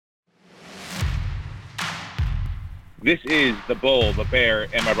This is The Bull, the Bear,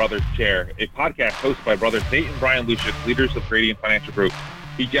 and My Brother's Chair, a podcast hosted by brothers Nate and Brian Lucius, leaders of Gregory Financial Group.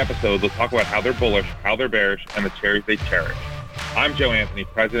 Each episode, they'll talk about how they're bullish, how they're bearish, and the chairs they cherish. I'm Joe Anthony,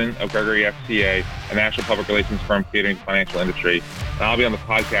 president of Gregory FCA, a national public relations firm catering to the financial industry. And I'll be on the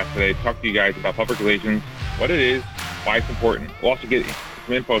podcast today to talk to you guys about public relations, what it is, why it's important. We'll also get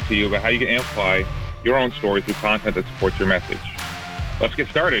some info to you about how you can amplify your own story through content that supports your message. Let's get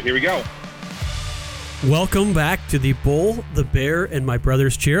started. Here we go. Welcome back to The Bull, the Bear, and My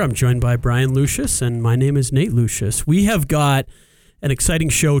Brother's Chair. I'm joined by Brian Lucius, and my name is Nate Lucius. We have got an exciting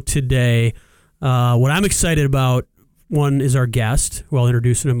show today. What I'm excited about, one, is our guest, who I'll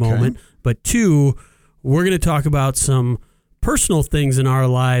introduce in a moment. Okay. But two, we're going to talk about some personal things in our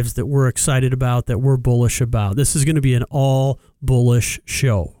lives that we're excited about, that we're bullish about. This is going to be an all bullish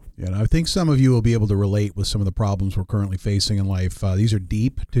show. Yeah, and I think some of you will be able to relate with some of the problems we're currently facing in life. These are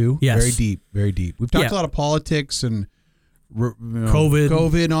deep, too. Yes. Very deep, very deep. We've talked a lot of politics and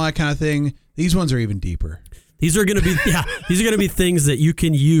COVID and all that kind of thing. These ones are even deeper. These are going to be these are going to be things that you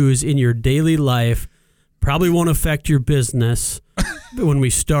can use in your daily life. Probably won't affect your business when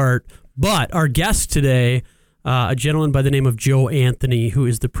we start. But our guest today, a gentleman by the name of Joe Anthony, who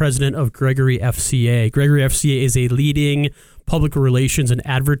is the president of Gregory FCA. Gregory FCA is a leading public relations and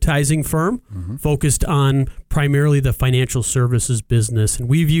advertising firm focused on primarily the financial services business. And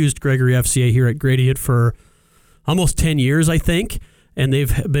we've used Gregory FCA here at Gradient for almost 10 years, I think. And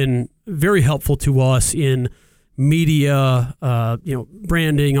they've been very helpful to us in media,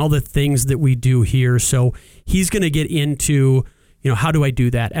 branding, all the things that we do here. So he's going to get into, how do I do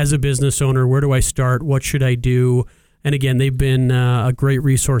that as a business owner? Where do I start? What should I do? And again, they've been a great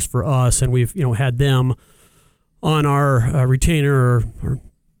resource for us, and we've, had them on our retainer or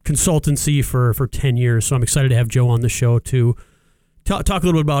consultancy for 10 years. So I'm excited to have Joe on the show to talk a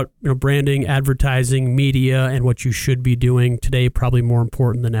little bit about branding, advertising, media, and what you should be doing today, probably more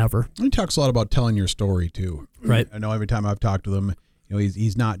important than ever. He talks a lot about telling your story, too. Right. I know every time I've talked to him,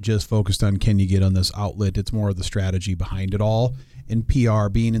 he's not just focused on can you get on this outlet. It's more of the strategy behind it all. And PR,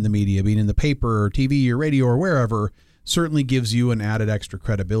 being in the media, being in the paper or TV or radio or wherever, certainly gives you an added extra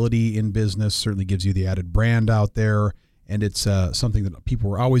credibility in business, certainly gives you the added brand out there. And it's something that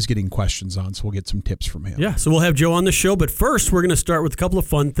people were always getting questions on, so we'll get some tips from him. Yeah, so we'll have Joe on the show. But first, we're going to start with a couple of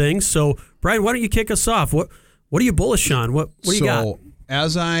fun things. So, Brian, why don't you kick us off? What are you bullish on? What do you got? So,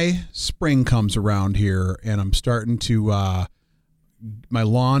 as spring comes around here, and I'm starting to my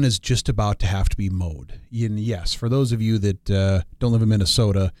lawn is just about to have to be mowed. And yes, for those of you that don't live in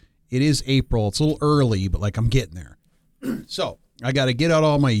Minnesota, it is April. It's a little early, but I'm getting there. So I got to get out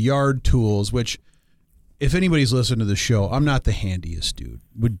all my yard tools, which if anybody's listening to the show, I'm not the handiest dude.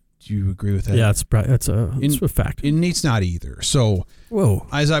 Would you agree with that? Yeah, it's a fact. And Nate's not either. So whoa,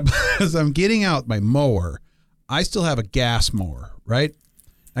 as I'm getting out my mower, I still have a gas mower, right?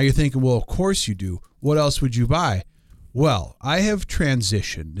 Now you're thinking, well, of course you do. What else would you buy? Well, I have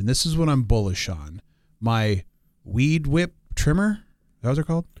transitioned, and this is what I'm bullish on. My weed whip trimmer, is that what they're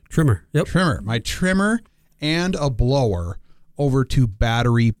called? Trimmer, yep. Trimmer. My trimmer and a blower over to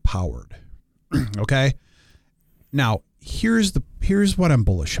battery powered. Okay? Now, here's what I'm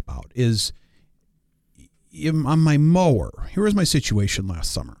bullish about is on my mower. Here was my situation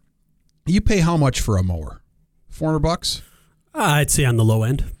last summer. You pay how much for a mower? $400? I'd say on the low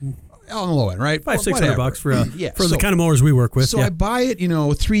end. On the low end, right? $500-$600 for the kind of mowers we work with. So I buy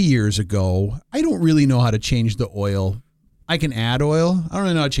it, 3 years ago. I don't really know how to change the oil. I can add oil. I don't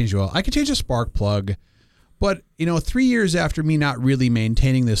really know how to change the oil. I can change a spark plug. But, 3 years after me not really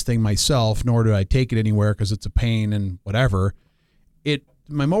maintaining this thing myself, nor do I take it anywhere because it's a pain and whatever,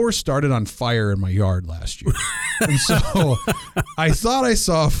 my mower started on fire in my yard last year. And so I thought I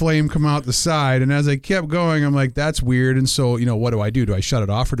saw a flame come out the side. And as I kept going, I'm like, that's weird. And so, what do I do? Do I shut it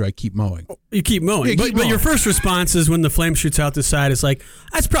off or do I keep mowing? You keep mowing. But your first response is when the flame shoots out the side, it's like,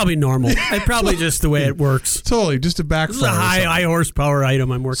 that's probably normal. It's probably just the way it works. Totally. Just a backfire. This is a high horsepower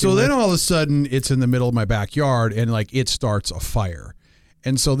item I'm working with. So then all of a sudden it's in the middle of my backyard and it starts a fire.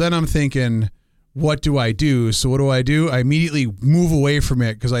 And so then I'm thinking, what do I do? So what do? I immediately move away from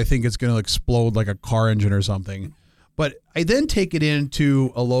it because I think it's going to explode like a car engine or something. But I then take it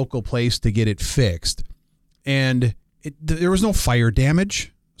into a local place to get it fixed. And there was no fire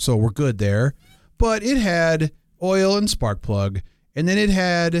damage, so we're good there. But it had oil and spark plug. And then it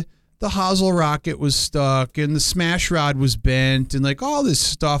had the hosel rocket was stuck and the smash rod was bent and all this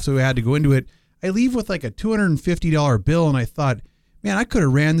stuff that we had to go into it. I leave with a $250 bill and I thought, man, I could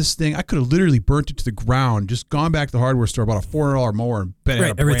have ran this thing. I could have literally burnt it to the ground, just gone back to the hardware store, bought a $400 mower and bet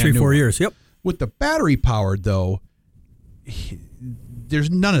it every 3-4 years. Yep. With the battery powered, though, there's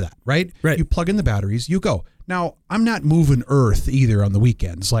none of that, right? Right. You plug in the batteries, you go. Now, I'm not moving earth either on the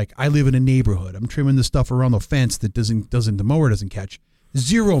weekends. Like, I live in a neighborhood. I'm trimming the stuff around the fence that the mower doesn't catch.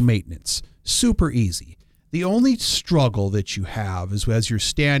 Zero maintenance. Super easy. The only struggle that you have is as you're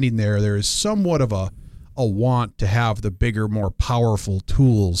standing there is somewhat of a want to have the bigger, more powerful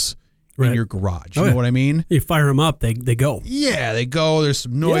tools in your garage. You know what I mean? You fire them up, they go. Yeah, they go. There's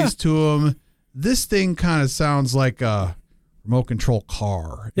some noise to them. This thing kind of sounds like a remote control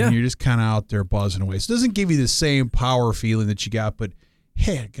car, and you're just kind of out there buzzing away. So it doesn't give you the same power feeling that you got, but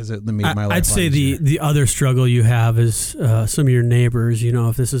hey, because it made my life. I'd say the other struggle you have is some of your neighbors. You know,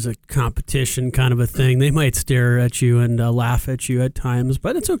 if this is a competition kind of a thing, they might stare at you and laugh at you at times,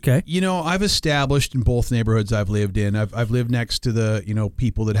 but it's okay. You know, I've established in both neighborhoods I've lived in. I've lived next to the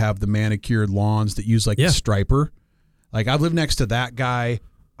people that have the manicured lawns that use the striper. Like, I've lived next to that guy.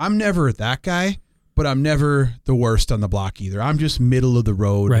 I'm never that guy, but I'm never the worst on the block either. I'm just middle of the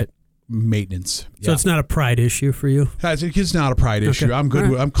road maintenance. So it's not a pride issue for you? It's not a pride issue. I'm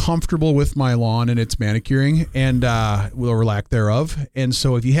good. I'm comfortable with my lawn and its manicuring and or lack thereof. And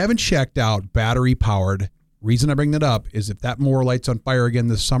so if you haven't checked out battery powered, reason I bring that up is if that mower lights on fire again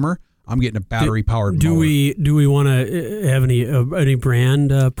this summer, I'm getting a battery powered mower. Do we want to have any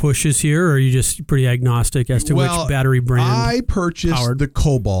brand pushes here, or are you just pretty agnostic as to which battery brand? I purchased the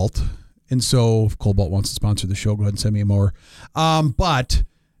Cobalt, and so if Cobalt wants to sponsor the show, go ahead and send me a mower. But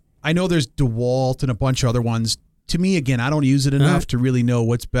I know there's DeWalt and a bunch of other ones. To me, again, I don't use it enough to really know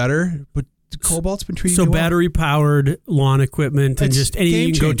what's better, but the Cobalt's been treating me well. So battery-powered lawn equipment and just anything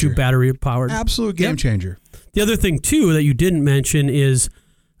you can go to battery-powered. Absolute game changer. The other thing, too, that you didn't mention is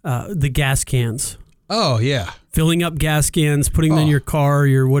the gas cans. Oh, yeah. Filling up gas cans, putting them in your car,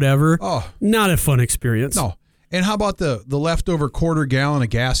 your whatever. Oh. Not a fun experience. No. And how about the leftover quarter gallon of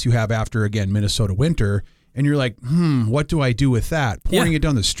gas you have after, again, Minnesota winter? And you're like, what do I do with that? Pouring it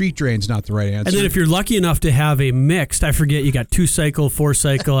down the street drain's not the right answer. And then if you're lucky enough to have a mixed, I forget, you got 2-cycle,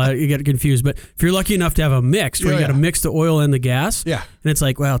 4-cycle, you get confused. But if you're lucky enough to have a mixed, where you got to mix the oil and the gas, and it's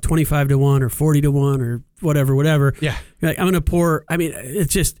like, 25-1 or 40-1 or whatever. Yeah. You're like, I'm going to pour,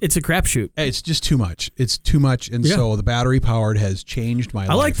 it's a crapshoot. It's just too much. It's too much. And so the battery powered has changed my life.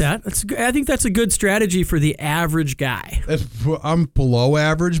 I like that. I think that's a good strategy for the average guy. I'm below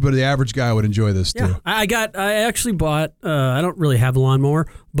average, but the average guy would enjoy this too. I actually bought, I don't really have a lawnmower,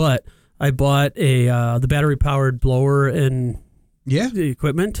 but I bought the battery powered blower and the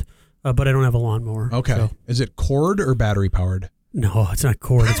equipment, but I don't have a lawnmower. Okay. So. Is it cord or battery powered? No, it's not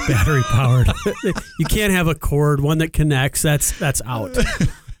cord. It's battery powered. You can't have a cord, one that connects. That's out.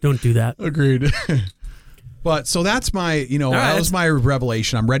 Don't do that. Agreed. But so that's my, that was my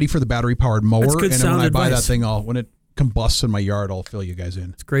revelation. I'm ready for the battery powered mower. That's good and sound when I advice. buy that thing, when it combusts in my yard, I'll fill you guys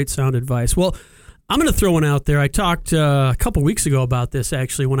in. It's great sound advice. Well, I'm going to throw one out there. I talked a couple weeks ago about this,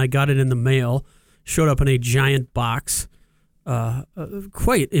 actually, when I got it in the mail. Showed up in a giant box,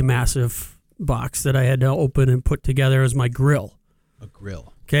 quite a massive box that I had to open and put together as my grill. A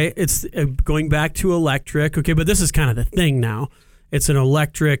grill. Okay, it's going back to electric. Okay, but this is kind of the thing now. It's an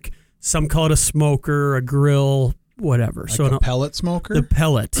electric, some call it a smoker, a grill, whatever. Like a pellet smoker? The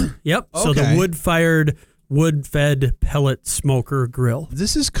pellet. Yep. Okay. So the wood-fired, wood-fed pellet smoker grill.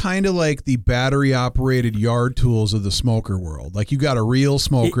 This is kind of like the battery-operated yard tools of the smoker world. Like you got a real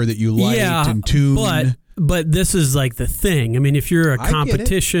smoker that you light and tune. But this is like the thing. I mean, if you're a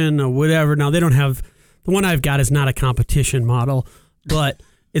competition or whatever, now they don't have, the one I've got is not a competition model, but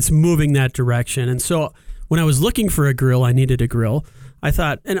it's moving that direction. And so when I was looking for a grill, I needed a grill. I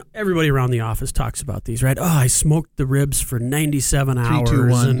thought, and everybody around the office talks about these, right? Oh, I smoked the ribs for 97 hours 3, 2,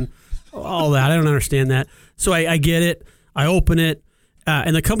 1. and all that. I don't understand that. So I get it. I open it.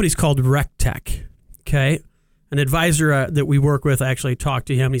 And the company's called RecTech. Okay. An advisor that we work with, I actually talked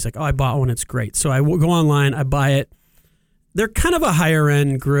to him. And he's like, oh, I bought one. It's great. So I go online. I buy it. They're kind of a higher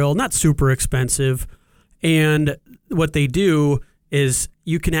end grill, not super expensive. And what they do is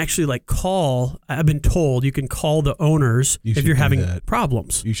you can actually call, I've been told you can call the owners if you're having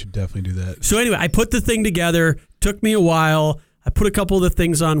problems. You should definitely do that. So anyway, I put the thing together. Took me a while. I put a couple of the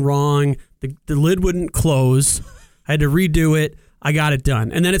things on wrong. The lid wouldn't close. I had to redo it. I got it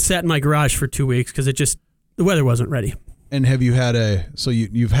done. And then it sat in my garage for 2 weeks because the weather wasn't ready. And have you had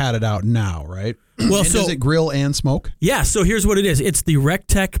you've had it out now, right? Well, does it grill and smoke? Yeah, so here's what it is. It's the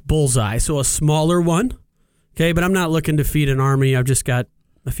RecTech Bullseye, so a smaller one. Okay, but I'm not looking to feed an army. I've just got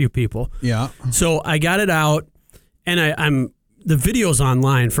a few people. Yeah. So I got it out, and I'm the videos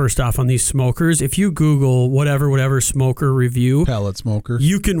online, first off, on these smokers. If you Google whatever smoker review. Pellet smoker.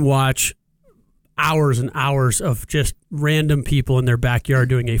 You can watch hours and hours of just random people in their backyard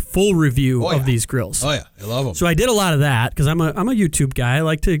doing a full review of these grills. Oh yeah, I love them. So I did a lot of that because I'm a YouTube guy. I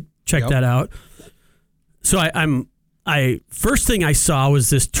like to check that out. So I first thing I saw was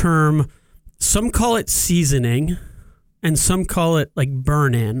this term. Some call it seasoning, and some call it like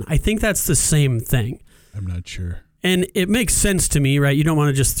burn-in. I think that's the same thing. I'm not sure. And it makes sense to me, right? You don't want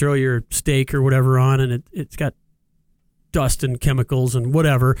to just throw your steak or whatever on, and it's got dust and chemicals and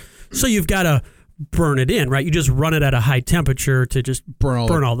whatever. So you've got to burn it in, right? You just run it at a high temperature to just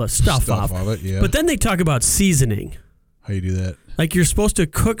burn all the stuff off. Of it, yeah. But then they talk about seasoning. How you do that? Like you're supposed to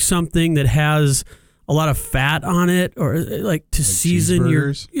cook something that has a lot of fat on it, or like to season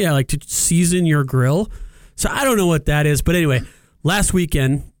to season your grill. So I don't know what that is, but anyway, last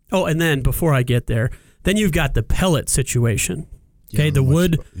weekend. Oh, and then before I get there, then you've got the pellet situation. Okay, the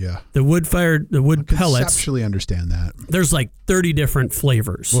wood pellets. Conceptually understand that. There's like 30 different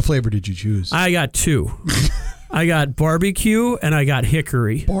flavors. What flavor did you choose? I got 2. I got barbecue and I got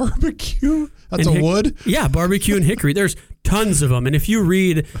hickory. Barbecue? That's a wood? Yeah, barbecue and hickory. There's tons of them. And if you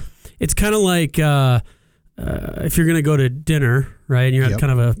read, it's kind of like if you're going to go to dinner, right, and you're at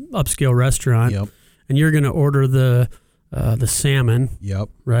kind of a upscale restaurant, and you're going to order the salmon,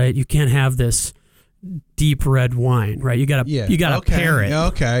 right, you can't have this deep red wine, right? You got to pair it.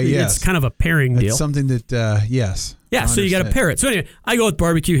 Okay, yes. It's kind of a pairing deal. It's something that, yes. Yeah, so you got to pair it. So anyway, I go with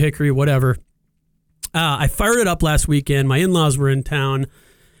barbecue, hickory, whatever. I fired it up last weekend. My in-laws were in town,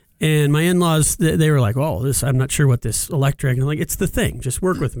 and my in-laws, they were like, "Oh, I'm not sure what this electric." And I'm like, "It's the thing. Just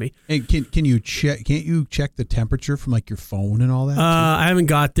work with me." And can you check? Can't you check the temperature from like your phone and all that? I haven't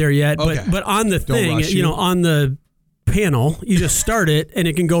got there yet, but on the thing, on the panel, you just start it, and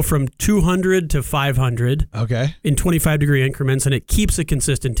it can go from 200 to 500. Okay. In 25-degree increments, and it keeps a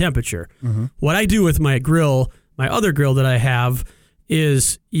consistent temperature. Mm-hmm. What I do with my grill, my other grill that I have,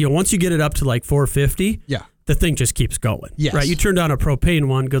 is once you get it up to like 450, the thing just keeps going. Yes. Right? You turn down a propane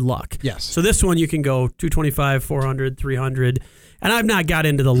one, good luck. Yes. So this one you can go 225, 400, 300. And I've not got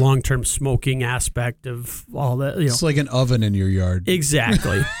into the long-term smoking aspect of all that. It's like an oven in your yard.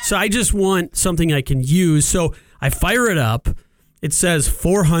 Exactly. So I just want something I can use. So I fire it up. It says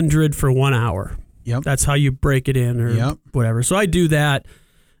 400 for 1 hour. Yep. That's how you break it in or whatever. So I do that.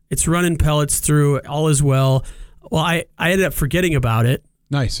 It's running pellets through. All is well. Well, I ended up forgetting about it.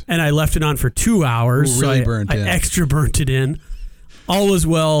 Nice. And I left it on for 2 hours. Ooh, really burnt it. I extra burnt it in. All was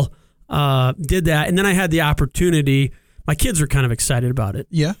well. Did that. And then I had the opportunity. My kids were kind of excited about it.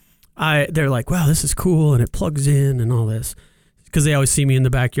 Yeah. They're like, wow, this is cool. And it plugs in and all this. Because they always see me in the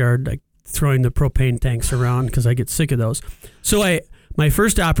backyard, like throwing the propane tanks around because I get sick of those. So my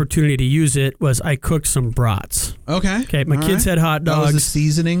first opportunity to use it was I cooked some brats. Okay. My kids had hot dogs. That was the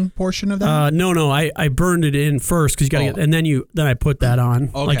seasoning portion of that? No. I burned it in first because you got to get, and then I put that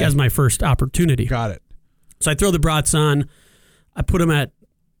on like as my first opportunity. Got it. So I throw the brats on. I put them at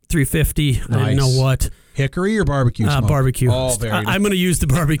 350. Nice. I didn't know what. Hickory or barbecue smoke? Barbecue. Oh, very nice. I'm going to use the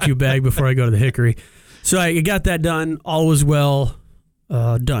barbecue bag before I go to the hickory. So I got that done. All was well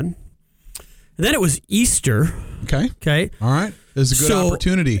done. And then it was Easter. Okay. All right. This is a good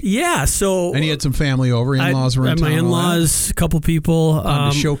opportunity. Yeah. So. And you had some family over. In-laws were in town. My in-laws, a couple people.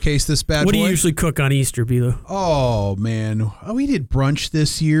 To showcase this bad boy. What do you usually cook on Easter, Bilo? Oh, man. We did brunch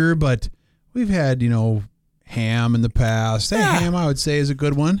this year, but we've had, ham in the past. Hey, ham, I would say, is a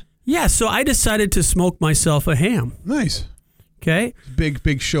good one. Yeah. So I decided to smoke myself a ham. Nice. Okay.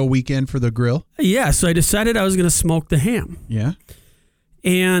 Big show weekend for the grill. Yeah. So I decided I was going to smoke the ham. Yeah.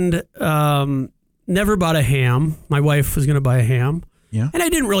 And never bought a ham. My wife was going to buy a ham. Yeah. And I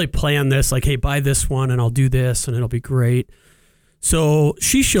didn't really plan this, like, hey, buy this one and I'll do this and it'll be great. So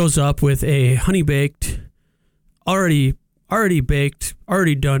she shows up with a honey-baked, already baked,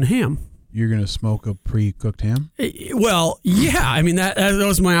 already done ham. You're going to smoke a pre-cooked ham? Well, yeah. I mean, that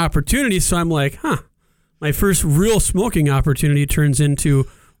was my opportunity. So I'm like, my first real smoking opportunity turns into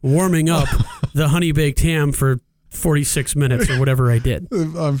warming up the honey-baked ham for 46 minutes or whatever I did.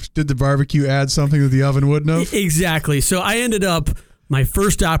 Did the barbecue add something that the oven wouldn't have? Exactly. So I ended up, my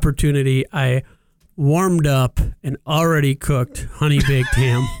first opportunity, I warmed up an already cooked honey-baked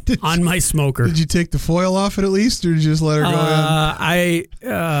ham on my smoker. Did you take the foil off it at least, or did you just let her go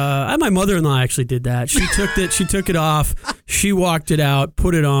in? My mother-in-law actually did that. She took it off, she walked it out,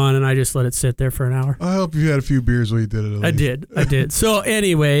 put it on, and I just let it sit there for an hour. I hope you had a few beers while you did it. I did. So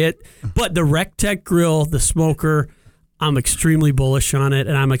anyway, but the Rectech grill, the smoker, I'm extremely bullish on it,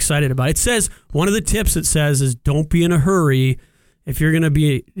 and I'm excited about it. It says, one of the tips it says is don't be in a hurry. If you're going to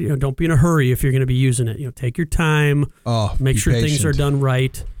be, don't be in a hurry if you're going to be using it. Take your time. Oh, make sure patient. Things are done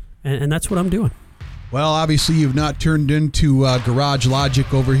right. And that's what I'm doing. Well, obviously you've not turned into Garage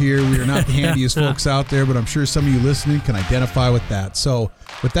Logic over here. We are not the handiest folks out there, but I'm sure some of you listening can identify with that. So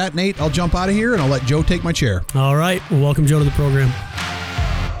with that, Nate, I'll jump out of here and I'll let Joe take my chair. All right. Well, welcome, Joe, to the program.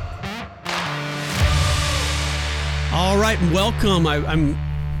 All right. Welcome. I'm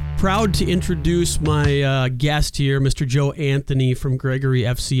proud to introduce my guest here, Mr. Joe Anthony from Gregory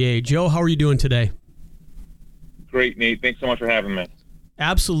FCA. Joe, how are you doing today? Great, Nate. Thanks so much for having me.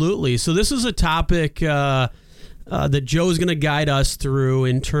 Absolutely. So this is a topic that Joe is going to guide us through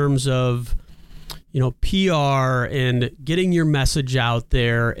in terms of, PR and getting your message out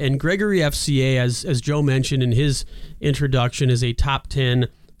there. And Gregory FCA, as Joe mentioned in his introduction, is a top 10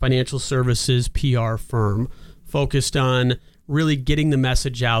 financial services PR firm focused on really getting the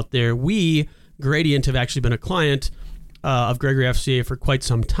message out there. We, Gradient, have actually been a client of Gregory FCA for quite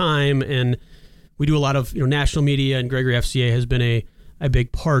some time, and we do a lot of national media, and Gregory FCA has been a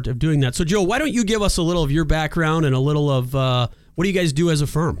big part of doing that. So, Joe, why don't you give us a little of your background and a little of what do you guys do as a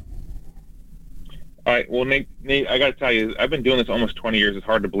firm? All right. Well, Nate, I got to tell you, I've been doing this almost 20 years. It's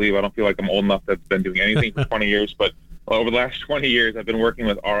hard to believe. I don't feel like I'm old enough that's been doing anything for 20 years, but over the last 20 years, I've been working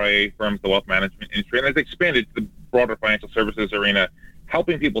with RIA firms, the wealth management industry, and it's expanded to the broader financial services arena,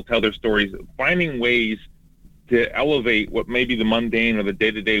 helping people tell their stories, finding ways to elevate what may be the mundane or the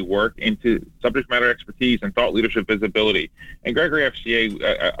day-to-day work into subject matter expertise and thought leadership visibility. And Gregory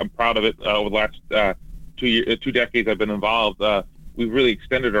FCA, I'm proud of it. Over the last 2 decades I've been involved, we've really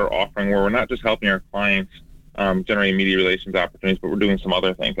extended our offering where we're not just helping our clients generate media relations opportunities, but we're doing some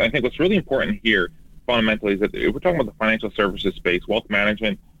other things. And I think what's really important here fundamentally is that if we're talking about the financial services space, wealth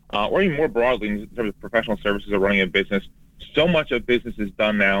management, or even more broadly in terms of professional services or running a business, so much of business is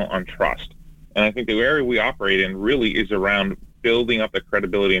done now on trust. And I think the area we operate in really is around building up the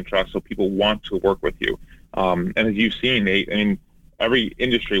credibility and trust so people want to work with you. And as you've seen, Nate, every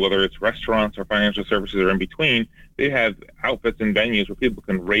industry, whether it's restaurants or financial services or in between, they have outfits and venues where people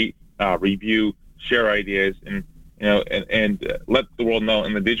can rate, review, share ideas, and let the world know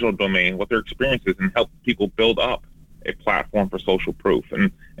in the digital domain what their experience is and help people build up a platform for social proof.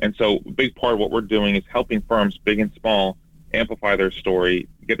 And so a big part of what we're doing is helping firms, big and small, amplify their story,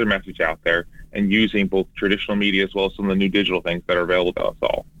 get their message out there, and using both traditional media as well as some of the new digital things that are available to us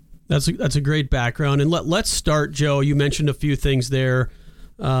all. That's a great background. And let's start, Joe. You mentioned a few things there.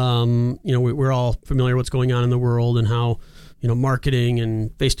 We're all familiar with what's going on in the world and how, marketing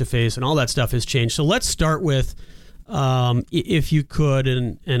and face-to-face and all that stuff has changed. So let's start with, if you could,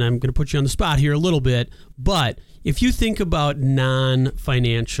 and I'm going to put you on the spot here a little bit, but if you think about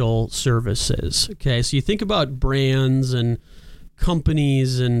non-financial services, okay, so you think about brands and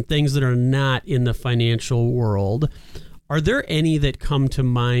companies and things that are not in the financial world, are there any that come to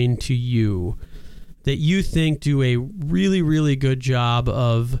mind to you that you think do a really, really good job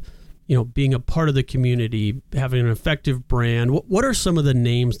of, being a part of the community, having an effective brand? What are some of the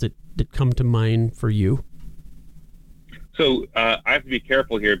names that come to mind for you? So I have to be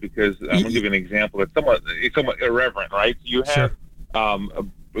careful here because I'm going to give you an example that's somewhat irreverent, right? You have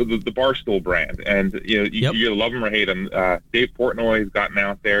the Barstool brand, and you love him or hate him. Dave Portnoy has gotten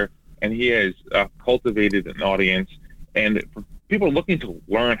out there, and he has cultivated an audience. And for people looking to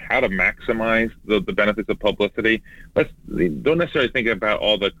learn how to maximize the benefits of publicity, don't necessarily think about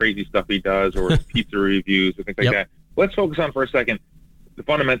all the crazy stuff he does or his pizza reviews or things like that. Let's focus on for a second the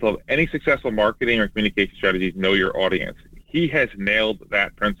fundamental of any successful marketing or communication strategies: know your audience. He has nailed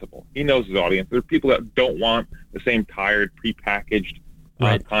that principle. He knows his audience. There are people that don't want the same tired, prepackaged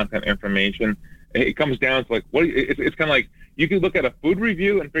content information. It comes down to it's kind of like you could look at a food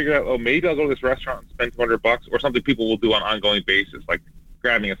review and figure out, maybe I'll go to this restaurant and spend $200, or something people will do on an ongoing basis, like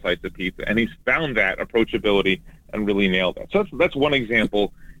grabbing a slice of pizza. And he's found that approachability and really nailed that. So that's one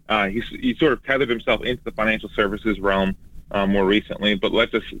example. He sort of tethered himself into the financial services realm more recently, but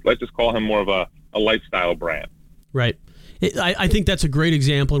let's just call him more of a lifestyle brand. Right. I think that's a great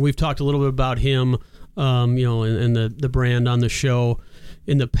example, and we've talked a little bit about him, and the brand on the show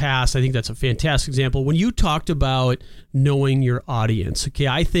in the past. I think that's a fantastic example. When you talked about knowing your audience, okay,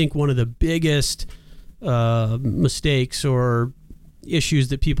 I think one of the biggest mistakes or issues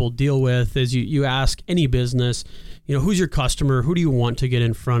that people deal with is you ask any business, who's your customer? Who do you want to get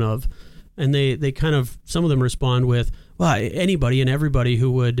in front of? And they kind of, some of them respond with, well, anybody and everybody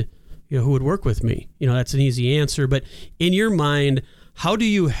who would work with me. That's an easy answer. But in your mind, how do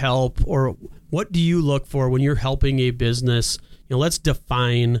you help, or what do you look for when you're helping a business? Let's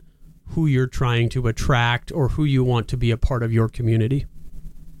define who you're trying to attract or who you want to be a part of your community.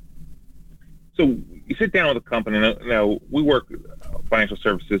 So you sit down with a company. Now we work financial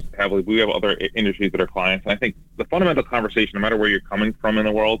services heavily. We have other industries that are clients. And I think the fundamental conversation, no matter where you're coming from in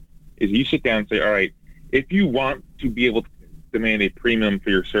the world, is you sit down and say, all right, if you want to be able to demand a premium for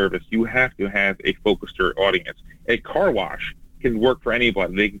your service, you have to have a focused audience. A car wash can work for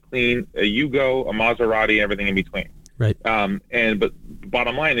anybody. They can clean a Yugo, a Maserati, everything in between. Right. But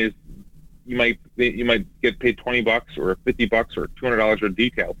bottom line is, you might get paid $20 or $50 or $200 for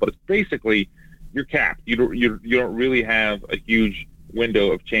detail, but it's basically you're capped. You don't really have a huge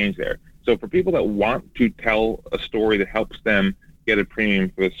window of change there. So for people that want to tell a story that helps them get a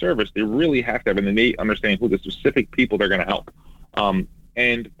premium for the service, they really have to have an innate understanding who the specific people they're going to help,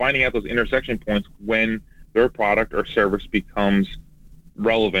 and finding out those intersection points when their product or service becomes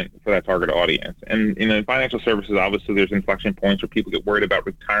relevant for that target audience. And in financial services, obviously there's inflection points where people get worried about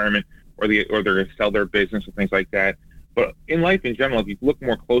retirement, or they're going to sell their business and things like that. But in life in general, if you look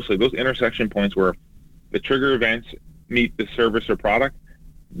more closely, those intersection points where the trigger events meet the service or product,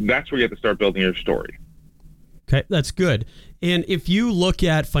 that's where you have to start building your story. Okay, that's good. And if you look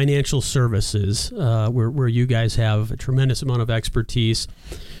at financial services, where you guys have a tremendous amount of expertise,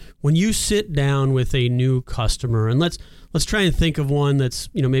 when you sit down with a new customer, and let's try and think of one that's,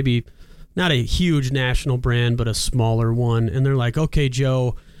 maybe not a huge national brand, but a smaller one, and they're like, okay,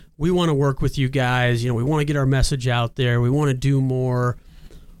 Joe, we want to work with you guys. We want to get our message out there. We want to do more.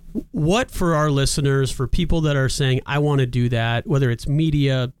 What, for our listeners, for people that are saying, I want to do that, whether it's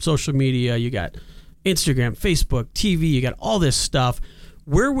media, social media, you got Instagram, Facebook, TV, you got all this stuff,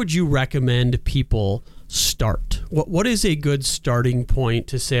 where would you recommend people start? What is a good starting point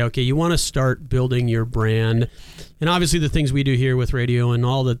to say, okay, you want to start building your brand? And obviously the things we do here with radio and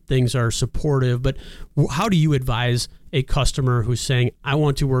all the things are supportive, but how do you advise a customer who's saying, I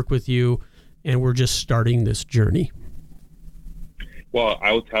want to work with you and we're just starting this journey? Well,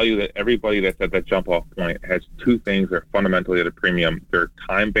 I will tell you that everybody that's at that jump-off point has two things that are fundamentally at a premium: their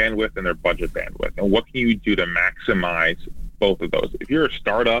time bandwidth and their budget bandwidth. And what can you do to maximize both of those? If you're a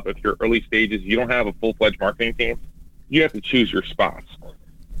startup, if you're early stages, you don't have a full-fledged marketing team, you have to choose your spots.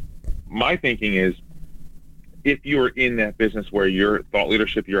 My thinking is, if you're in that business where your thought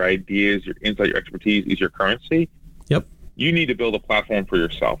leadership, your ideas, your insight, your expertise is your currency, yep, you need to build a platform for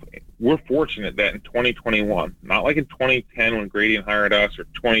yourself. We're fortunate that in 2021, not like in 2010 when Grady hired us, or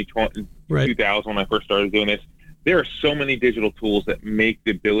 2020, right, 2000 when I first started doing this, there are so many digital tools that make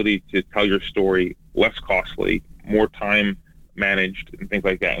the ability to tell your story less costly, more time managed, and things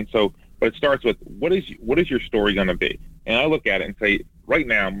like that. And so, but it starts with, what is your story going to be? And I look at it and say, right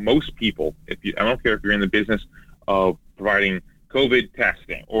now, most people, I don't care if you're in the business of providing COVID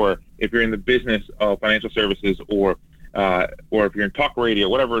testing, or if you're in the business of financial services, or if you're in talk radio,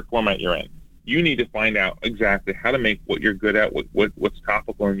 whatever format you're in, you need to find out exactly how to make what you're good at, what's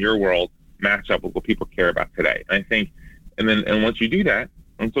topical in your world, match up with what people care about today. And I think, and once you do that,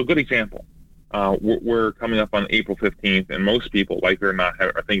 and so a good example, we're coming up on April 15th, and most people, like it or not,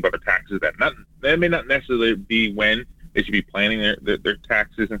 are thinking about their taxes. That may not necessarily be when they should be planning their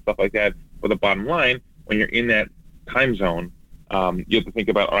taxes and stuff like that. But the bottom line, when you're in that time zone, you have to think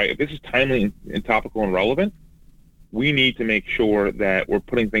about, all right, if this is timely and topical and relevant, we need to make sure that we're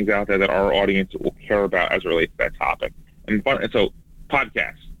putting things out there that our audience will care about as it relates to that topic. And so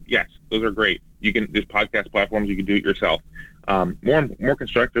podcasts, yes, those are great. There's podcast platforms, you can do it yourself. More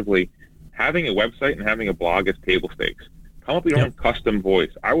constructively, having a website and having a blog is table stakes. Come up with your own custom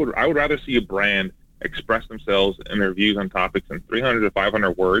voice. I would rather see a brand express themselves and their views on topics in 300 to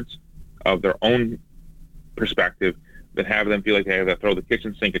 500 words of their own perspective than have them feel like they have to throw the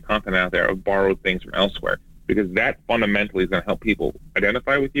kitchen sink of content out there of borrowed things from elsewhere. Because that fundamentally is going to help people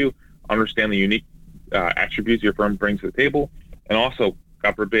identify with you, understand the unique attributes your firm brings to the table, and also,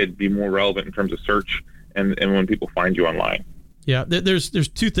 God forbid, be more relevant in terms of search and when people find you online. Yeah, there's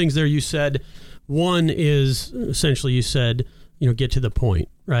two things there you said. One is essentially you said, get to the point,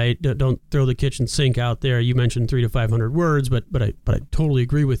 right? Don't throw the kitchen sink out there. You mentioned 300 to 500 words, but I totally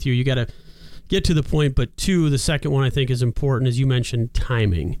agree with you. You got to get to the point. But two, the second one I think is important, is you mentioned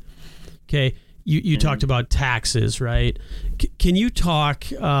timing. Okay. You talked about taxes, right? Can you talk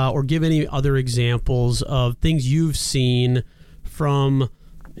or give any other examples of things you've seen from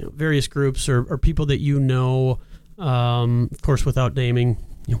various groups or people that of course, without naming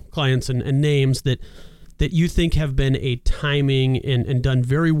clients and names, that you think have been a timing and done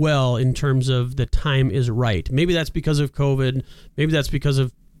very well in terms of the time is right? Maybe that's because of COVID. Maybe that's because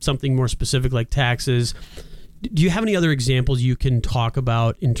of something more specific like taxes. Do you have any other examples you can talk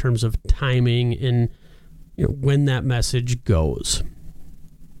about in terms of timing and when that message goes?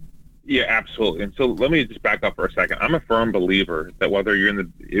 Yeah, absolutely. And so let me just back up for a second. I'm a firm believer that whether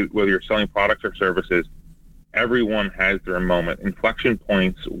you're selling products or services, everyone has their moment, inflection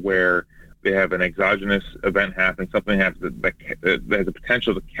points where they have an exogenous event happening, something happens that has the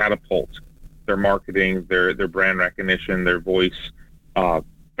potential to catapult their marketing, their brand recognition, their voice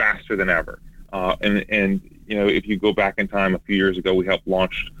faster than ever. And if you go back in time a few years ago, we helped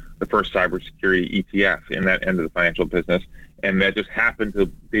launch the first cybersecurity ETF in that end of the financial business. And that just happened to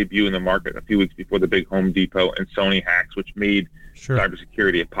debut in the market a few weeks before the big Home Depot and Sony hacks, which made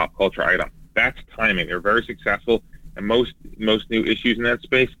cybersecurity a pop culture item. That's timing. They're very successful. And most new issues in that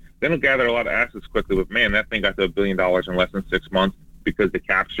space, they don't gather a lot of assets quickly. But, man, that thing got to $1 billion in less than 6 months because they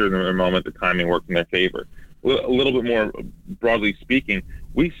captured in the moment, the timing worked in their favor. A little bit more broadly speaking,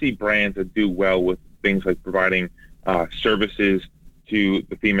 we see brands that do well with things like providing services to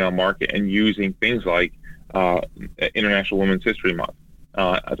the female market and using things like International Women's History Month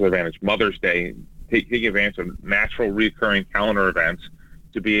as an advantage. Mother's Day, taking advantage of natural recurring calendar events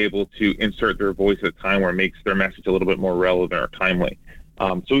to be able to insert their voice at a time where it makes their message a little bit more relevant or timely.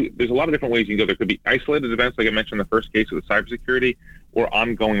 So there's a lot of different ways you can go. There could be isolated events, like I mentioned in the first case with the cybersecurity, or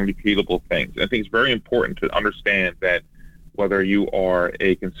ongoing repeatable things. I think it's very important to understand that whether you are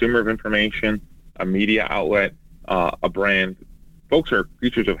a consumer of information, a media outlet, a brand, folks are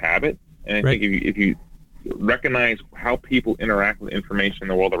creatures of habit. And I think if you recognize how people interact with information in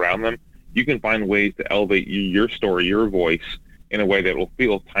the world around them, you can find ways to elevate your story, your voice, in a way that will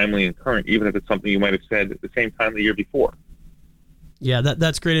feel timely and current, even if it's something you might have said at the same time the year before. Yeah,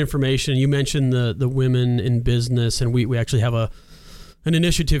 that's great information. You mentioned the women in business, and we actually have an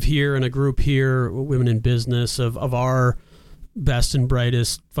initiative here and a group here, Women in Business, of our best and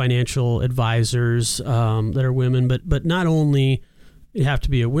brightest financial advisors that are women. But not only you have to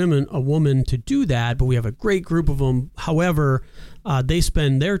be a woman to do that, but we have a great group of them. However, they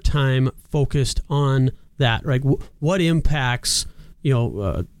spend their time focused on that, right? What impacts,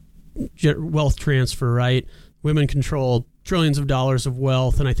 wealth transfer, right? Women control trillions of dollars of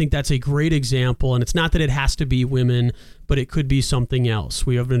wealth, and I think that's a great example. And it's not that it has to be women, but it could be something else.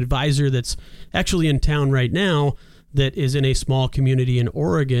 We have an advisor that's actually in town right now that is in a small community in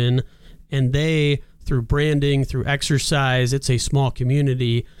Oregon, and they, through branding, through exercise, it's a small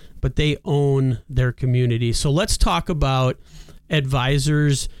community, but they own their community. So let's talk about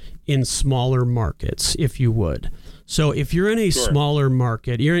advisors in smaller markets, if you would. So if you're in a smaller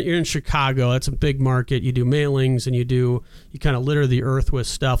market, you're in Chicago, that's a big market, you do mailings and you kind of litter the earth with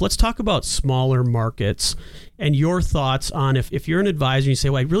stuff. Let's talk about smaller markets and your thoughts on if you're an advisor and you say,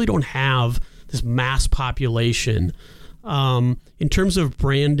 well, I really don't have this mass population, in terms of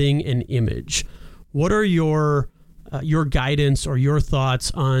branding and image, what are your guidance or your thoughts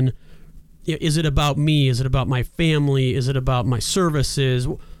on, is it about me? Is it about my family? Is it about my services?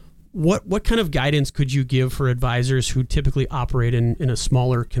 What kind of guidance could you give for advisors who typically operate in a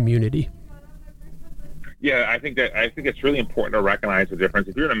smaller community? Yeah, I think it's really important to recognize the difference.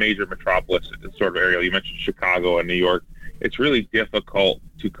 If you're in a major metropolis sort of area, you mentioned Chicago and New York, it's really difficult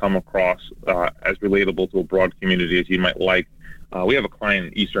to come across as relatable to a broad community as you might like. We have a client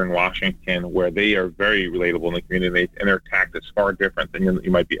in Eastern Washington where they are very relatable in the community, and their tact is far different than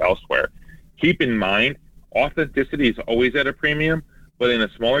you might be elsewhere. Keep in mind, authenticity is always at a premium, but in a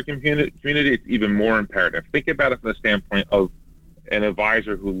smaller community, it's even more imperative. Think about it from the standpoint of an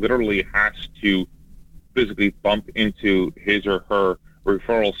advisor who literally has to physically bump into his or her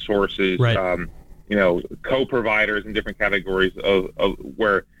referral sources, right. Co-providers in different categories of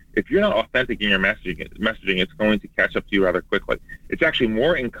where if you're not authentic in your messaging, it's going to catch up to you rather quickly. It's actually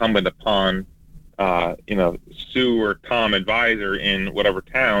more incumbent upon, Sue or Tom advisor in whatever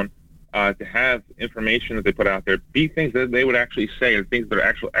town to have information that they put out there, be things that they would actually say and things that are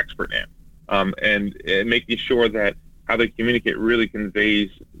actual expert in, and making sure that how they communicate really conveys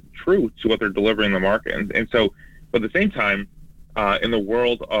truth to what they're delivering in the market. And so, but at the same time, in the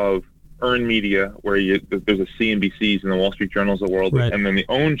world of earned media, where there's a CNBCs and the Wall Street Journals of the world, right. And then the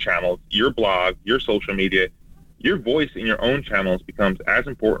own channels, your blog, your social media, your voice in your own channels becomes as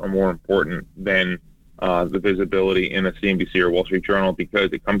important or more important than the visibility in a CNBC or Wall Street Journal,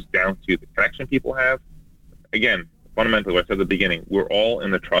 because it comes down to the connection people have. Again, fundamentally, what I said at the beginning, we're all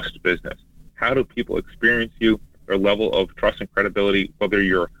in the trust business. How do people experience you, their level of trust and credibility, whether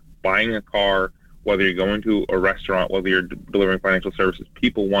you're buying a car, whether you're going to a restaurant, whether you're delivering financial services?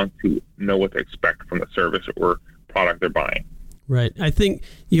 People want to know what to expect from the service or product they're buying. Right. I think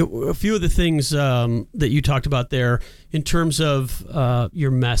a few of the things that you talked about there in terms of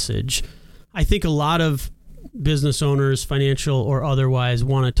your message, I think a lot of business owners, financial or otherwise,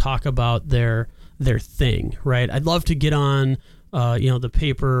 want to talk about their thing, right? I'd love to get on the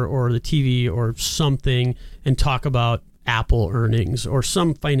paper or the TV or something and talk about Apple earnings or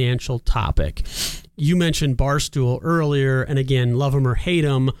some financial topic. You mentioned Barstool earlier, and again, love them or hate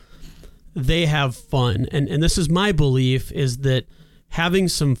them, they have fun. And this is my belief, is that having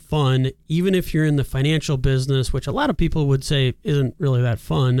some fun, even if you're in the financial business, which a lot of people would say isn't really that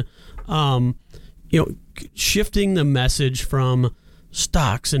fun, shifting the message from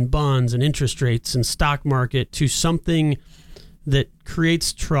stocks and bonds and interest rates and stock market to something that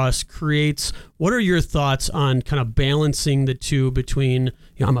creates trust, what are your thoughts on kind of balancing the two between,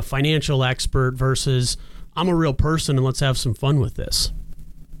 I'm a financial expert versus I'm a real person and let's have some fun with this?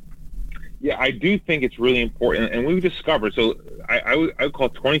 Yeah, I do think it's really important. And we've discovered, so I would call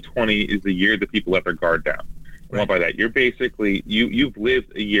 2020 is the year that people let their guard down. Right. What by that? You're basically, you've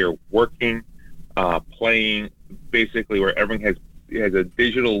lived a year working, playing, basically where everyone has a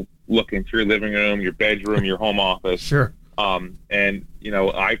digital look into your living room, your bedroom, your home office. Sure. And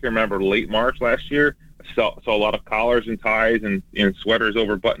I can remember late March last year, I saw a lot of collars and ties and sweaters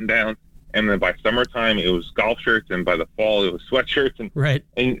over button downs. And then by summertime, it was golf shirts. And by the fall, it was sweatshirts. And, right.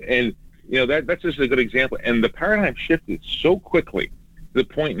 And that's just a good example. And the paradigm shifted so quickly to the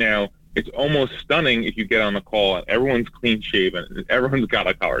point now, it's almost stunning if you get on the call and everyone's clean shaven and everyone's got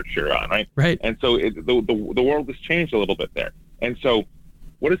a collared shirt on, right? Right. And so the world has changed a little bit there. And so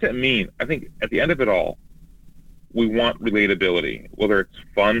what does that mean? I think at the end of it all, we want relatability, whether it's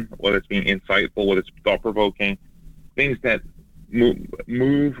fun, whether it's being insightful, whether it's thought-provoking, things that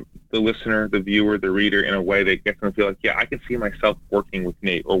move the listener, the viewer, the reader in a way that gets them to feel like, yeah, I can see myself working with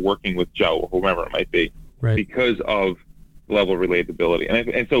Nate or working with Joe or whomever it might be, right, because of the level of relatability.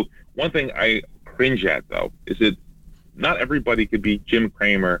 And so one thing I cringe at, though, is that not everybody could be Jim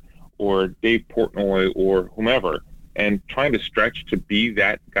Cramer or Dave Portnoy or whomever, and trying to stretch to be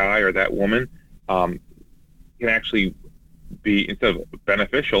that guy or that woman can actually be, instead of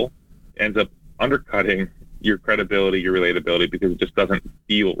beneficial, ends up undercutting your credibility, your relatability, because it just doesn't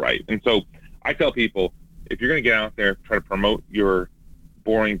feel right. And so I tell people, if you're going to get out there, try to promote your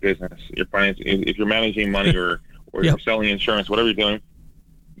boring business, your finance, if you're managing money or Yep. you're selling insurance, whatever you're doing,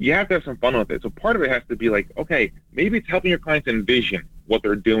 you have to have some fun with it. So part of it has to be like, okay, maybe it's helping your clients envision what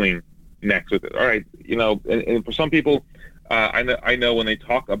they're doing next with it. All right, and for some people, I know when they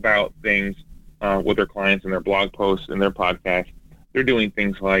talk about things with their clients in their blog posts and their podcasts, they're doing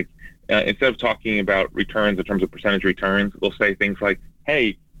things like, instead of talking about returns in terms of percentage returns, they'll say things like,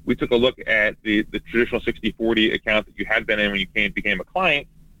 hey, we took a look at the traditional 60-40 account that you had been in when you became a client,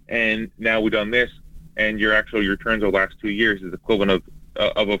 and now we've done this, and your returns over the last 2 years is equivalent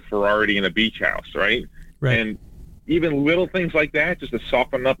of a Ferrari in a beach house, right? Right. And even little things like that, just to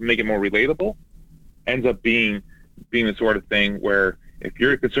soften up and make it more relatable, ends up being the sort of thing where if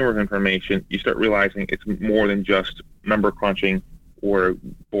you're a consumer of information, you start realizing it's more than just number crunching or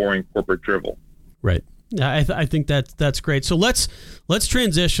boring corporate drivel. Right. I think that's great. So let's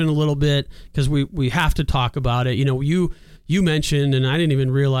transition a little bit, because we have to talk about it. You mentioned, and I didn't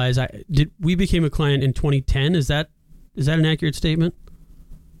even realize, we became a client in 2010. Is that an accurate statement?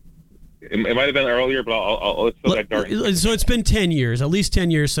 It might have been earlier, but let's fill that dark. So it's been 10 years, at least 10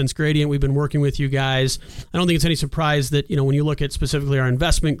 years since Gradient. We've been working with you guys. I don't think it's any surprise that, when you look at specifically our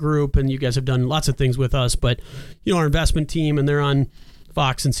investment group, and you guys have done lots of things with us, but, our investment team, and they're on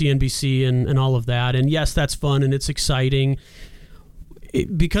Fox and CNBC and all of that. And yes, that's fun and it's exciting,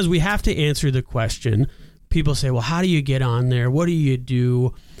 because we have to answer the question. People say, well, how do you get on there? What do you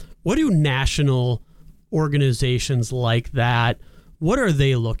do? What do national organizations like that, what are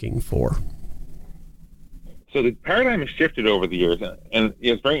they looking for? So the paradigm has shifted over the years, and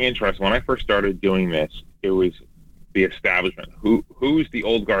it's very interesting. When I first started doing this, it was the establishment. Who's the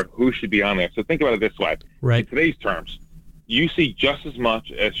old guard? Who should be on there? So think about it this way. Right. In today's terms, you see just as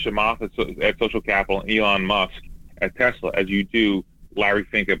much as Chamath at Social Capital and Elon Musk at Tesla as you do Larry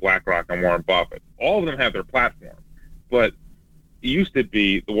Fink at BlackRock and Warren Buffett. All of them have their platform, but it used to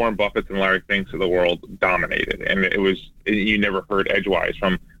be the Warren Buffetts and Larry Finks of the world dominated, and you never heard edgewise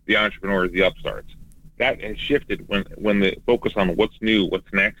from the entrepreneurs, the upstarts. That has shifted when the focus on what's new,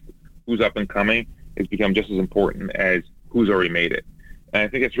 what's next, who's up and coming has become just as important as who's already made it. And I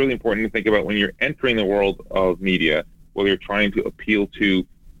think it's really important to think about when you're entering the world of media, whether you're trying to appeal to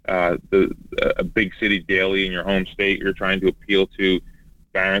a big city daily in your home state, you're trying to appeal to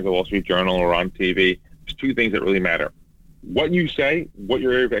Barron's, the Wall Street Journal, or on TV. There's two things that really matter. What you say, what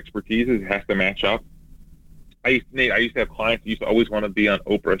your area of expertise is, has to match up. I used to have clients who used to always want to be on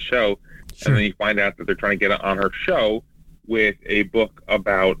Oprah's show, Sure. And then you find out that they're trying to get on her show with a book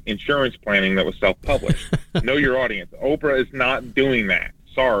about insurance planning that was self-published. Know your audience. Oprah is not doing that.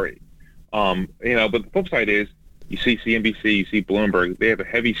 Sorry. But the flip side is, you see CNBC, you see Bloomberg, they have a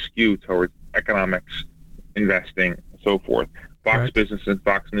heavy skew towards economics, investing, and so forth. Fox Correct. Business and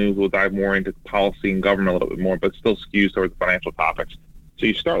Fox News will dive more into policy and government a little bit more, but still skews towards financial topics. So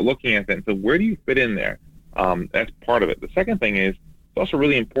you start looking at that and so where do you fit in there? That's part of it. The second thing is, it's also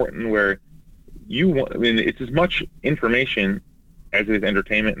really important where it's as much information as it is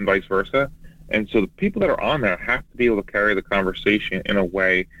entertainment and vice versa. And so the people that are on there have to be able to carry the conversation in a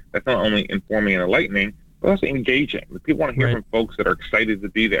way that's not only informing and enlightening, but also engaging. The people want to hear from folks that are excited to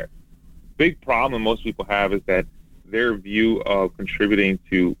be there. Big problem most people have is that their view of contributing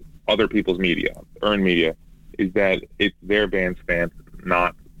to other people's media, earned media, is that it's their band's fans,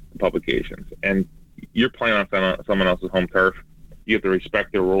 not the publications. And you're playing on someone else's home turf. You have to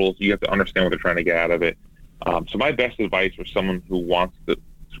respect their rules. You have to understand what they're trying to get out of it. So my best advice for someone who wants to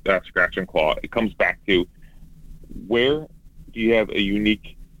scratch and claw, it comes back to, where do you have a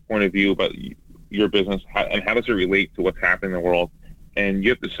unique point of view about your business, and how does it relate to what's happening in the world? And you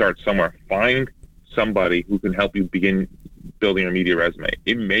have to start somewhere. Find somebody who can help you begin building your media resume.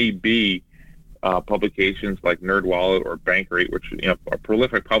 It may be publications like NerdWallet or Bankrate, which are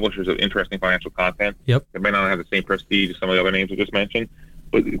prolific publishers of interesting financial content. Yep. They may not have the same prestige as some of the other names I just mentioned,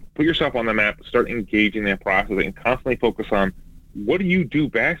 but put yourself on the map, start engaging that process, and constantly focus on, what do you do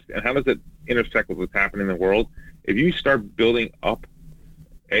best, and how does it intersect with what's happening in the world? If you start building up,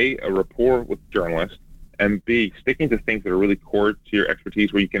 A, a rapport with journalists, and B, sticking to things that are really core to your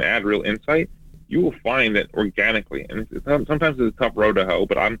expertise where you can add real insight, you will find that organically. And sometimes it's a tough road to hoe,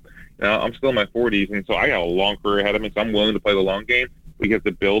 but I'm still in my 40s, and so I got a long career ahead of me, so I'm willing to play the long game. But you have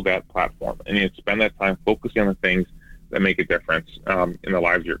to build that platform, and you spend that time focusing on the things that make a difference in the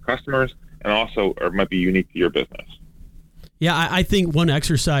lives of your customers, and also might be unique to your business. Yeah, I think one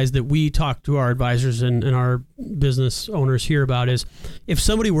exercise that we talk to our advisors and our business owners here about is, if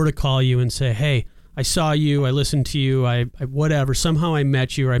somebody were to call you and say, hey, I saw you, I listened to you, I whatever, somehow I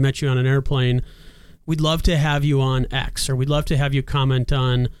met you, or I met you on an airplane, we'd love to have you on X, or we'd love to have you comment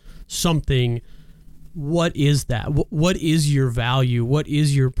on something. What is that? What is your value? What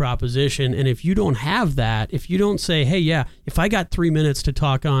is your proposition? And if you don't have that, if you don't say, hey, yeah, if I got 3 minutes to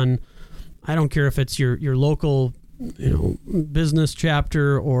talk on, I don't care if it's your local business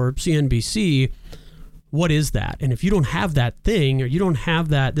chapter or CNBC, what is that? And if you don't have that thing, or you don't have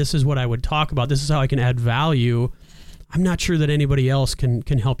that, this is what I would talk about, this is how I can add value, I'm not sure that anybody else can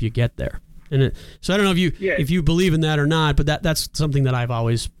help you get there. And so I don't know if you believe in that or not, but that's something that I've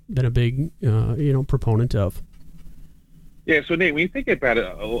always been a big proponent of. Yeah. So Nate, when you think about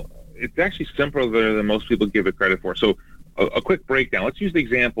it, it's actually simpler than most people give it credit for. So a quick breakdown. Let's use the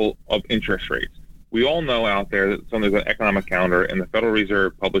example of interest rates. We all know out there that there's an economic calendar, and the Federal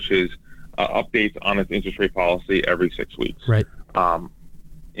Reserve publishes updates on its interest rate policy every 6 weeks. Right.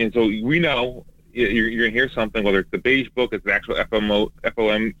 And so we know you're going to hear something, whether it's the beige book, it's the actual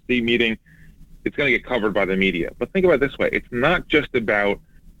FOMC meeting, it's going to get covered by the media. But think about it this way. It's not just about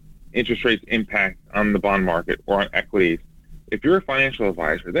interest rates impact on the bond market or on equities. If you're a financial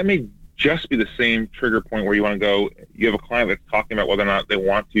advisor, that may just be the same trigger point where you want to go. You have a client that's talking about whether or not they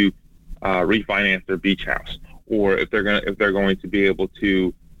want to refinance their beach house, or if they're going to be able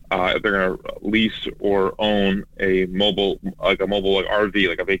to if they're going to lease or own a mobile RV,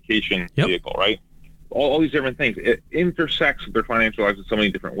 like a vacation vehicle, right? All these different things. It intersects with their financial lives in so many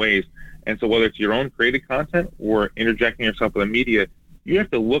different ways. And so whether it's your own created content or interjecting yourself with the media, you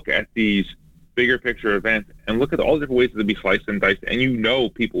have to look at these bigger picture events and look at all the different ways to be sliced and diced. And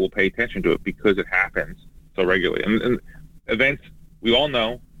people will pay attention to it because it happens so regularly. And events, we all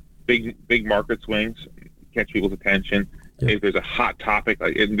know, big market swings catch people's attention. Yep. If there's a hot topic,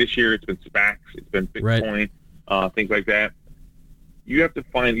 like this year it's been SPACs, it's been Bitcoin, things like that. You have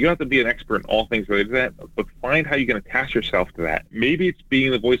to be an expert in all things related to that, but find how you can attach yourself to that. Maybe it's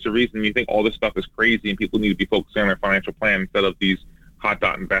being the voice of reason. You think all this stuff is crazy and people need to be focusing on their financial plan instead of these hot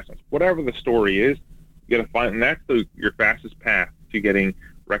dot investments. Whatever the story is, you got to find, and that's your fastest path to getting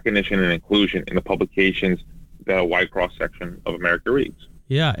recognition and inclusion in the publications that a wide cross section of America reads.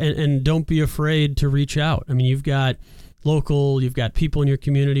 Yeah, and don't be afraid to reach out. I mean, you've got people in your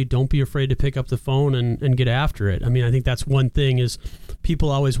community. Don't be afraid to pick up the phone and get after it. I mean, I think that's one thing is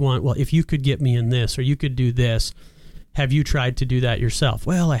people always want, well, if you could get me in this or you could do this, have you tried to do that yourself?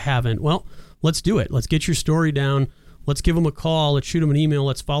 Well, I haven't. Well, let's do it. Let's get your story down. Let's give them a call. Let's shoot them an email.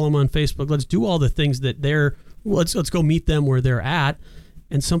 Let's follow them on Facebook. Let's do all the things that let's go meet them where they're at,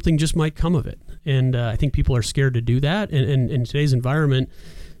 and something just might come of it. And I think people are scared to do that. And in today's environment,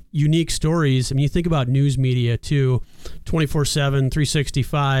 unique stories. I mean, you think about news media too, 24/7,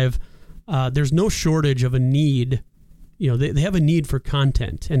 365. There's no shortage of a need. They have a need for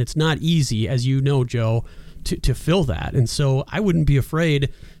content, and it's not easy, as you know, Joe, to fill that. And so I wouldn't be afraid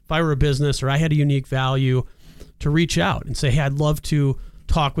if I were a business or I had a unique value to reach out and say, hey, I'd love to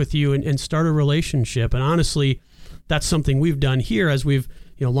talk with you and start a relationship. And honestly, that's something we've done here as we've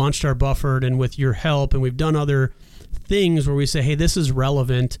launched our Buffered, and with your help, and we've done other things where we say, hey, this is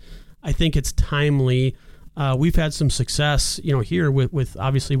relevant. I think it's timely. We've had some success, here with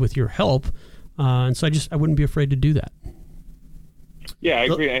obviously with your help. And so I wouldn't be afraid to do that. Yeah, I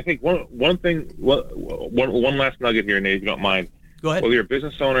agree. I think one last nugget here, Nate, if you don't mind. Go ahead. Whether you're a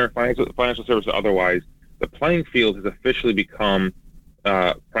business owner, financial service, or otherwise, the playing field has officially become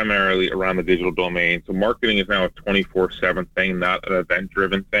primarily around the digital domain. So marketing is now a 24/7 thing, not an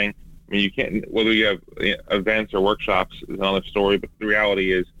event-driven thing. I mean, you can't, whether you have events or workshops is another story, but the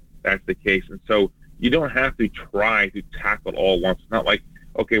reality is that's the case. And so you don't have to try to tackle it all at once. It's not like,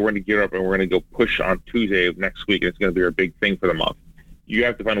 okay, we're going to gear up and we're going to go push on Tuesday of next week, and it's going to be our big thing for the month. You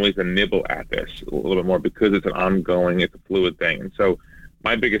have to find ways to nibble at this a little bit more because it's an ongoing, it's a fluid thing. And so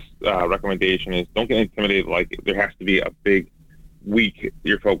my biggest recommendation is don't get intimidated like there has to be a big week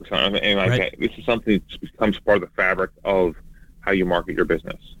you're focused on. And like right. This is something that becomes part of the fabric of how you market your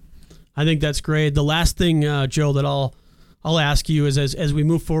business. I think that's great. The last thing, Joe, that I'll ask you is as we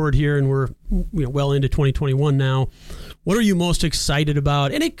move forward here and we're well into 2021 now, what are you most excited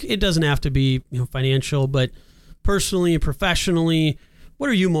about? And it doesn't have to be financial, but personally and professionally, what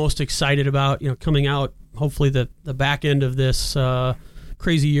are you most excited about? Coming out hopefully the back end of this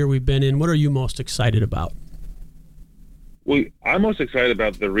crazy year we've been in. What are you most excited about? Well, I'm most excited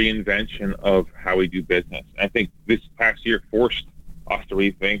about the reinvention of how we do business. I think this past year forced us to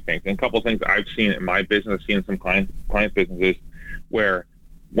rethink things. And a couple of things I've seen in my business, I've seen in some client businesses, where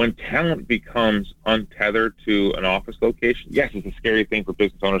when talent becomes untethered to an office location, yes, it's a scary thing for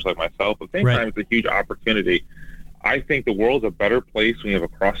business owners like myself, but at the same time, it's a huge opportunity. I think the world's a better place when you have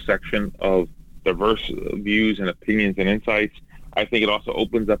a cross-section of diverse views and opinions and insights. I think it also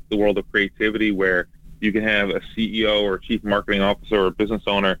opens up the world of creativity where you can have a CEO or a chief marketing officer or a business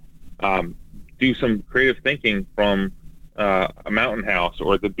owner do some creative thinking from a mountain house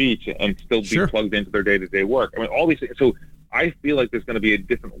or at the beach and still be plugged into their day-to-day work. I mean, all these things. So I feel like there's going to be a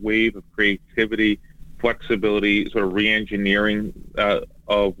different wave of creativity, flexibility, sort of re-engineering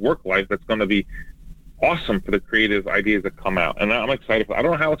of work life that's going to be awesome for the creative ideas that come out. And I'm excited for it. I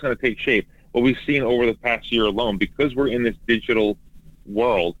don't know how it's going to take shape. What we've seen over the past year alone, because we're in this digital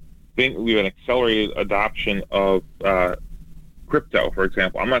world, we have an accelerated adoption of crypto, for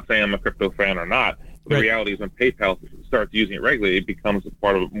example. I'm not saying I'm a crypto fan or not. But the reality is when PayPal starts using it regularly, it becomes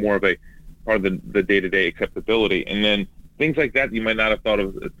part of the day-to-day acceptability. And then things like that you might not have thought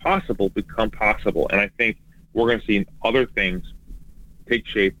of as possible become possible. And I think we're going to see other things take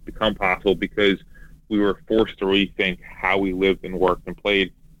shape, become possible because we were forced to rethink how we lived and worked and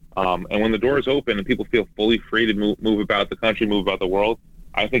played. And when the doors open and people feel fully free to move about the country, move about the world,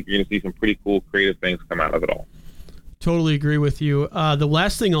 I think you're going to see some pretty cool creative things come out of it all. Totally agree with you. The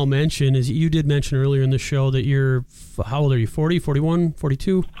last thing I'll mention is you did mention earlier in the show that you're, how old are you, 40, 41,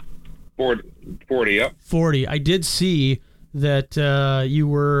 42? 40, yep. 40. I did see that you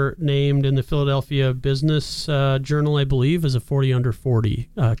were named in the Philadelphia Business Journal, I believe, as a 40 under 40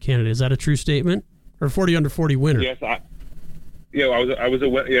 candidate. Is that a true statement? Or 40 under 40 winner? Yes, I was a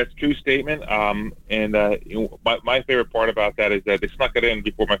winner. Yeah, it's a true statement. And my favorite part about that is that they snuck it in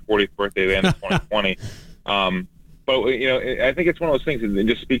before my 40th birthday, the end of 2020. But I think it's one of those things, and it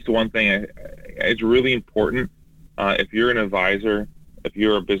just speaks to one thing. It's really important if you're an advisor, if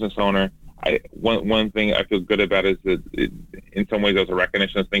you're a business owner. One thing I feel good about is that in some ways, that was a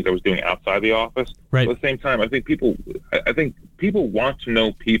recognition of things I was doing outside the office. Right. But at the same time, I think people want to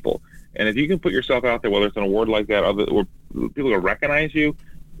know people, and if you can put yourself out there, whether it's an award like that, or people will recognize you,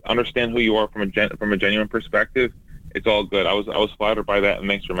 understand who you are from a genuine perspective. It's all good. I was flattered by that, and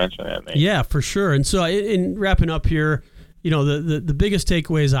thanks for mentioning that, Nate. Yeah, for sure. And so in wrapping up here, the biggest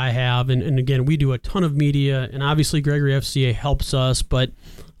takeaways I have, and again, we do a ton of media, and obviously Gregory FCA helps us, but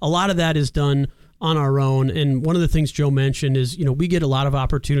a lot of that is done on our own. And one of the things Joe mentioned is, we get a lot of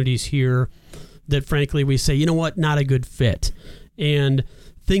opportunities here that frankly we say, not a good fit. And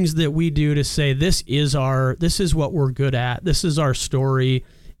things that we do to say, this is what we're good at. This is our story.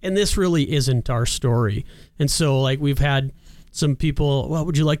 And this really isn't our story. And so we've had some people, well,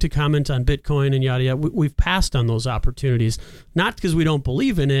 would you like to comment on Bitcoin and yada, yada. We've passed on those opportunities, not because we don't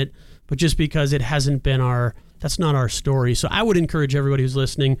believe in it, but just because it hasn't been that's not our story. So I would encourage everybody who's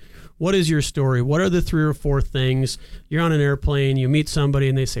listening, what is your story? What are the 3 or 4 things? You're on an airplane, you meet somebody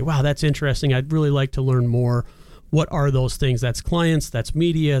and they say, wow, that's interesting. I'd really like to learn more. What are those things? That's clients, that's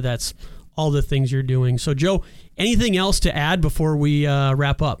media, that's all the things you're doing. So Joe, anything else to add before we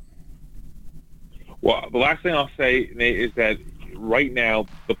wrap up? Well, the last thing I'll say, Nate, is that right now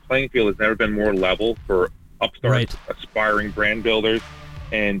the playing field has never been more level for upstart, aspiring brand builders.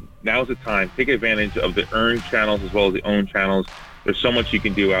 And now's the time. Take advantage of the earned channels as well as the owned channels. There's so much you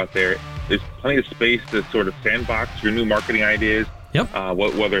can do out there. There's plenty of space to sort of sandbox your new marketing ideas. Yep.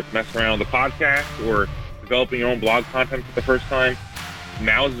 Whether it's messing around with the podcast or developing your own blog content for the first time,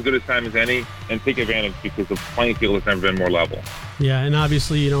 now is as good a time as any, and take advantage because of plenty of people that's never been more level. Yeah, and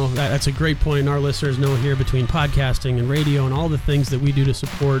obviously, that's a great point. Our listeners know here between podcasting and radio and all the things that we do to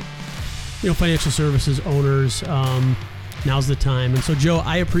support, financial services owners, now's the time. And so, Joe,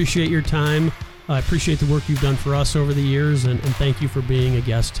 I appreciate your time. I appreciate the work you've done for us over the years, and thank you for being a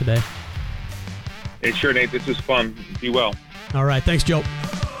guest today. Hey, sure, Nate. This was fun. Be well. All right. Thanks, Joe.